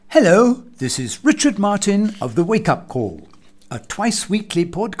Hello, this is Richard Martin of The Wake Up Call, a twice-weekly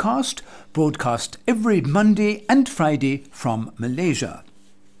podcast broadcast every Monday and Friday from Malaysia.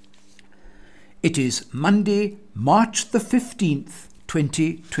 It is Monday, March the 15th,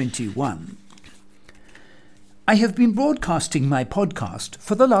 2021. I have been broadcasting my podcast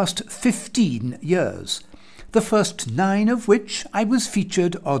for the last 15 years, the first 9 of which I was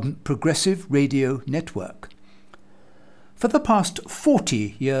featured on Progressive Radio Network. For the past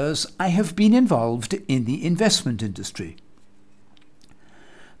 40 years, I have been involved in the investment industry.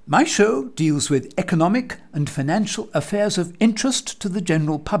 My show deals with economic and financial affairs of interest to the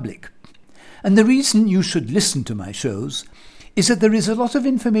general public. And the reason you should listen to my shows is that there is a lot of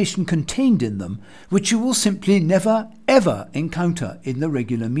information contained in them which you will simply never, ever encounter in the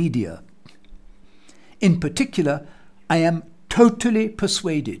regular media. In particular, I am totally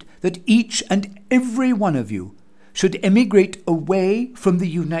persuaded that each and every one of you should emigrate away from the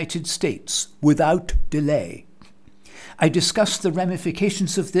United States without delay. I discuss the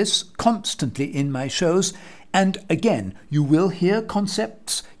ramifications of this constantly in my shows, and again, you will hear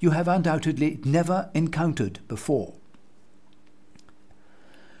concepts you have undoubtedly never encountered before.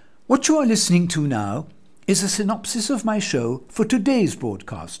 What you are listening to now is a synopsis of my show for today's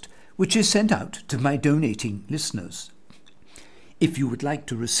broadcast, which is sent out to my donating listeners. If you would like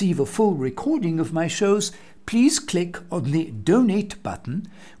to receive a full recording of my shows, please click on the Donate button,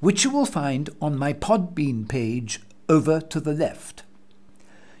 which you will find on my Podbean page over to the left.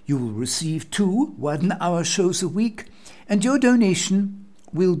 You will receive 2 one-hour shows a week, and your donation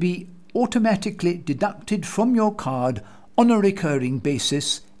will be automatically deducted from your card on a recurring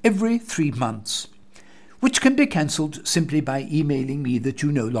basis every 3 months, which can be cancelled simply by emailing me that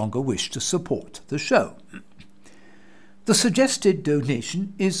you no longer wish to support the show. The suggested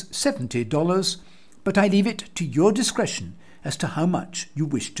donation is $70, but I leave it to your discretion as to how much you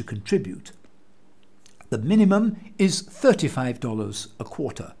wish to contribute. The minimum is $35 a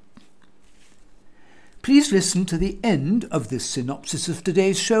quarter. Please listen to the end of this synopsis of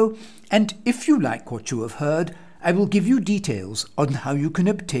today's show, and if you like what you have heard, I will give you details on how you can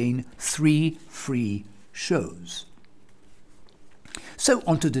obtain 3 free shows. So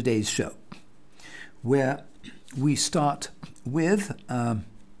on to today's show, where we start with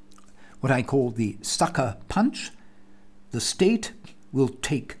what I call the sucker punch. The state will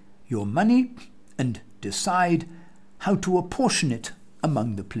take your money and decide how to apportion it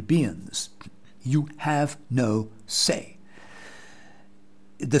among the plebeians. You have no say.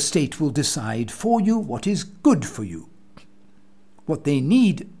 The state will decide for you what is good for you. What they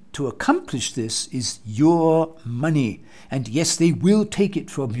need to accomplish this is your money, and yes, they will take it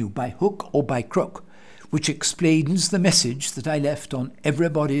from you by hook or by crook, which explains the message that I left on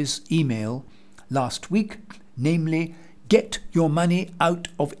everybody's email last week, namely, get your money out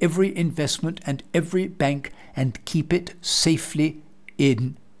of every investment and every bank and keep it safely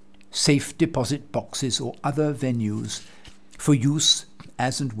in safe deposit boxes or other venues for use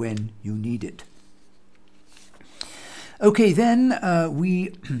as and when you need it. Okay, then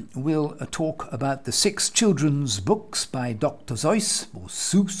we will talk about the 6 children's books by Dr. Seuss, or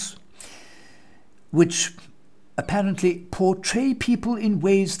Seuss, which apparently portray people in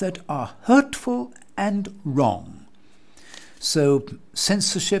ways that are hurtful and wrong. So,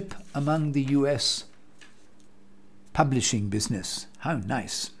 censorship among the US publishing business. How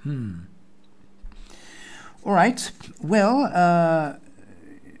nice. All right, well,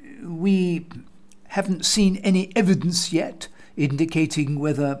 we haven't seen any evidence yet indicating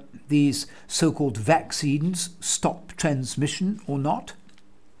whether these so-called vaccines stop transmission or not.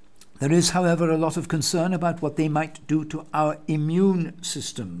 There is, however, a lot of concern about what they might do to our immune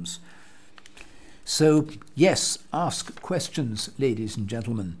systems. So, yes, ask questions, ladies and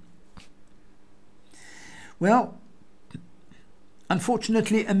gentlemen. Well,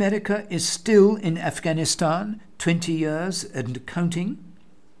 unfortunately, America is still in Afghanistan, 20 years and counting.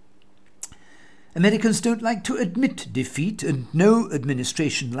 Americans don't like to admit defeat, and no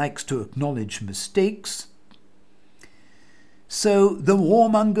administration likes to acknowledge mistakes. So the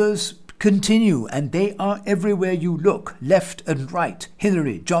warmongers continue, and they are everywhere you look, left and right.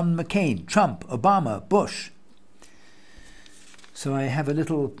 Hillary, John McCain, Trump, Obama, Bush. So I have a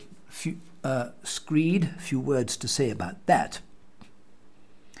little few words to say about that.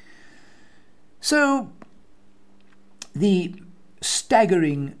 So the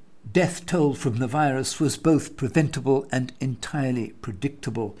staggering death toll from the virus was both preventable and entirely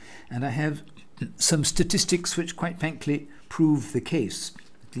predictable. And I have some statistics which, quite frankly, prove the case,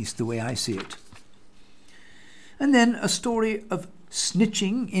 at least the way I see it. And then a story of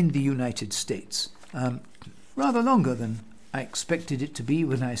snitching in the United States, rather longer than I expected it to be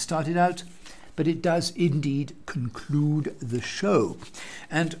when I started out, but it does indeed conclude the show.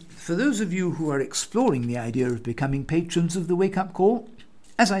 And for those of you who are exploring the idea of becoming patrons of the Wake Up Call,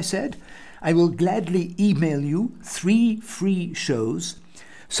 as I said, I will gladly email you 3 free shows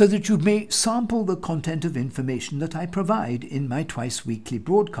so that you may sample the content of information that I provide in my twice-weekly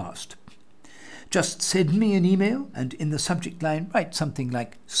broadcast. Just send me an email and in the subject line write something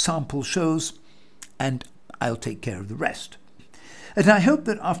like sample shows and I'll take care of the rest. And I hope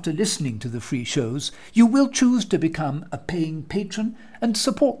that after listening to the free shows, you will choose to become a paying patron and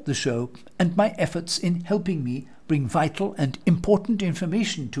support the show and my efforts in helping me bring vital and important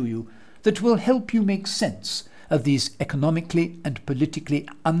information to you that will help you make sense of these economically and politically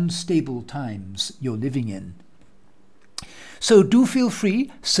unstable times you're living in. So do feel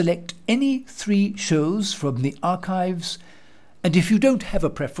free, select any 3 shows from the archives, and if you don't have a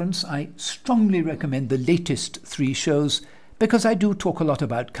preference, I strongly recommend the latest 3 shows because I do talk a lot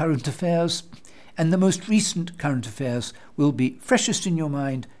about current affairs, and the most recent current affairs will be freshest in your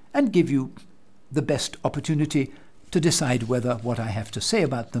mind and give you the best opportunity to decide whether what I have to say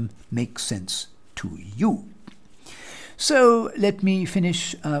about them makes sense to you. So let me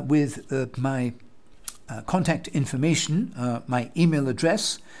finish with my contact information, my email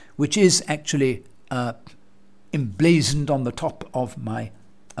address, which is actually emblazoned on the top of my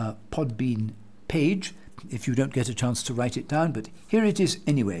Podbean page, if you don't get a chance to write it down, but here it is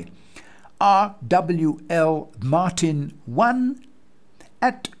anyway.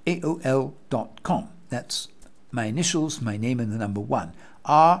 rwlmartin1@aol.com. That's my initials, my name and the number 1.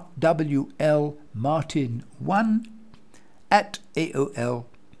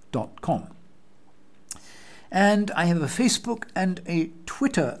 rwlmartin1@aol.com. And I have a Facebook and a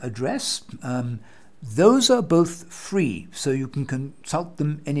Twitter address. Those are both free, so you can consult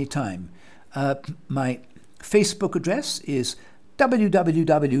them anytime. My Facebook address is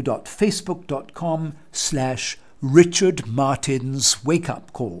www.facebook.com/Richard Martin's Wake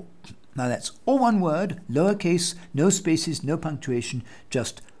Up Call. Now that's all one word, lowercase, no spaces, no punctuation,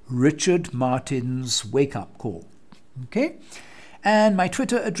 just Richard Martin's Wake Up Call. Okay? And my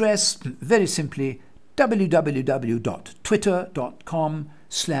Twitter address, very simply,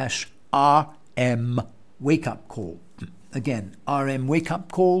 www.twitter.com/RM Wake Up Call. Again, RM Wake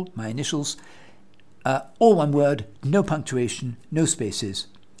Up Call, my initials, all one word, no punctuation, no spaces,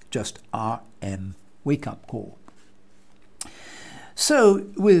 just RM Wake Up Call. So,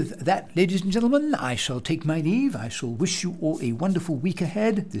 with that, ladies and gentlemen, I shall take my leave. I shall wish you all a wonderful week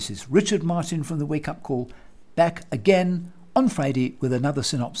ahead. This is Richard Martin from the Wake Up Call, back again on Friday with another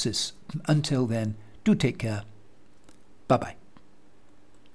synopsis. Until then, do take care. Bye-bye.